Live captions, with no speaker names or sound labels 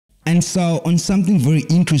And so on something very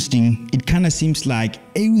interesting, it kind of seems like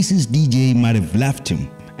A-Reece's DJ might have left him.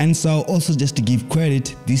 And so also just to give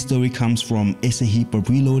credit, this story comes from SA Hip Hop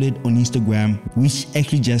Reloaded on Instagram, which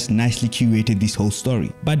actually just nicely curated this whole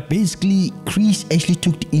story. But basically, Chris actually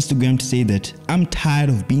took to Instagram to say that I'm tired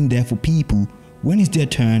of being there for people. When it's their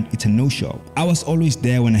turn, it's a no-show. I was always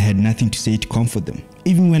there when I had nothing to say to comfort them,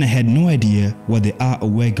 even when I had no idea what they are or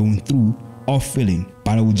were going through or feeling,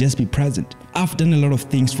 but I would just be present. I've done a lot of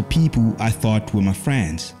things for people I thought were my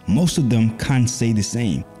friends. Most of them can't say the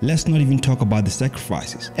same. Let's not even talk about the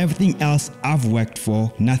sacrifices. Everything else I've worked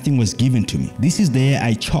for, nothing was given to me. This is the air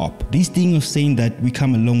I chop. This thing of saying that we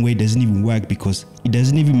come a long way doesn't even work because it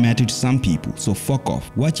doesn't even matter to some people, so fuck off.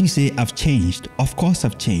 What you say I've changed, of course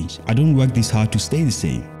I've changed. I don't work this hard to stay the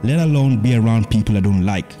same, let alone be around people I don't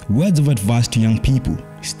like. Words of advice to young people: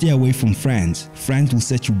 stay away from friends. Friends will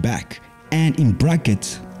set you back. And in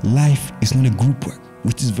brackets, life is not a group work,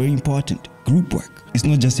 which is very important. Group work is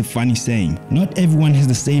not just a funny saying. Not everyone has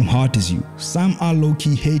the same heart as you. Some are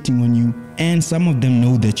low-key hating on you, and some of them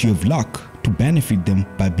know that you have luck to benefit them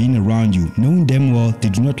by being around you, knowing damn well they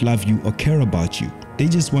do not love you or care about you. They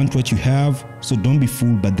just want what you have, so don't be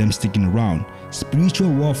fooled by them sticking around. Spiritual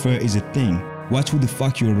warfare is a thing. Watch who the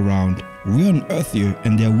fuck you're around. We're on earth here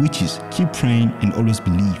and there are witches. Keep praying and always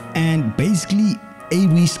believe. And basically,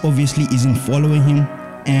 A-Reece obviously isn't following him,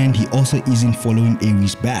 and he also isn't following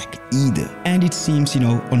A-Reece back either. And it seems,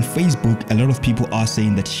 on Facebook, a lot of people are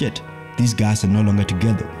saying that shit, these guys are no longer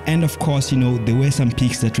together. And of course, there were some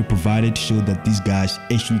pics that we provided to show that these guys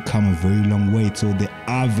actually come a very long way. So there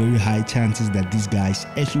are very high chances that this guy is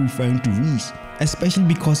actually referring to Reece, especially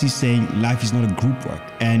because he's saying life is not a group work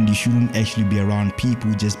and you shouldn't actually be around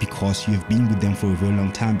people just because you have been with them for a very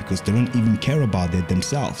long time, because they don't even care about that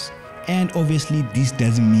themselves. And obviously this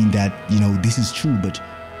doesn't mean that, this is true, but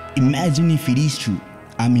imagine if it is true.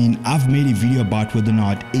 I mean, I've made a video about whether or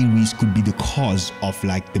not A-Reece could be the cause of the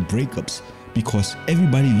breakups, because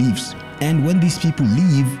everybody leaves. And when these people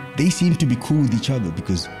leave, they seem to be cool with each other,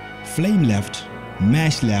 because Flame left,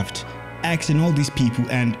 Mash left, Axe and all these people,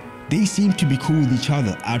 and they seem to be cool with each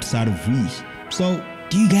other outside of Reece. So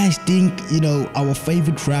do you guys think, our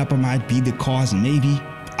favorite rapper might be the cause? Maybe?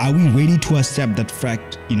 Are we ready to accept that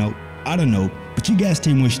fact? I don't know, but you guys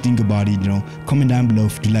tell me what you think about it. Comment down below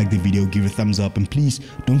if you like the video, give it a thumbs up, and please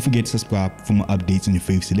don't forget to subscribe for more updates on your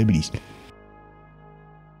favorite celebrities.